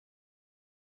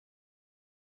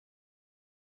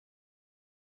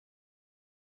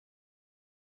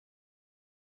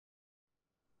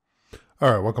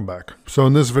All right, welcome back. So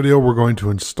in this video, we're going to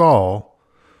install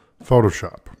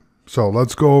Photoshop. So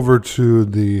let's go over to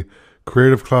the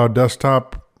Creative Cloud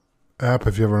desktop app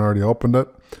if you haven't already opened it,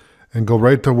 and go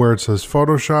right to where it says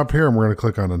Photoshop here, and we're going to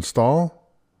click on Install.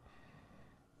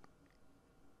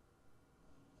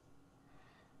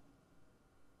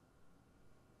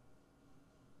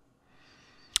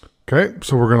 Okay,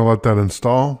 so we're going to let that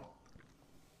install.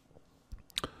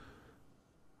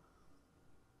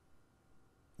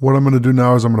 What I'm going to do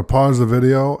now is I'm going to pause the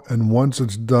video, and once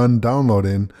it's done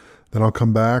downloading, then I'll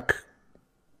come back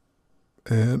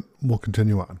and we'll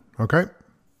continue on. Okay?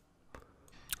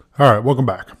 All right, welcome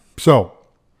back. So,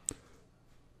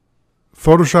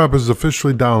 Photoshop is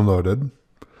officially downloaded.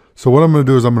 So what I'm going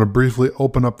to do is I'm going to briefly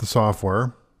open up the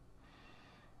software,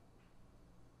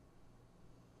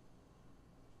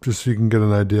 just so you can get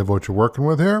an idea of what you're working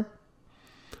with here.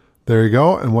 There you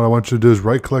go. And what I want you to do is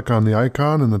right click on the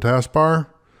icon in the taskbar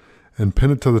and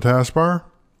pin it to the taskbar.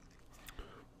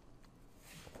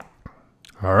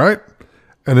 All right.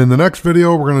 And in the next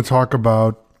video, we're going to talk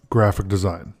about graphic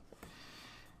design.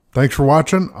 Thanks for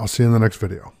watching. I'll see you in the next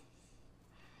video.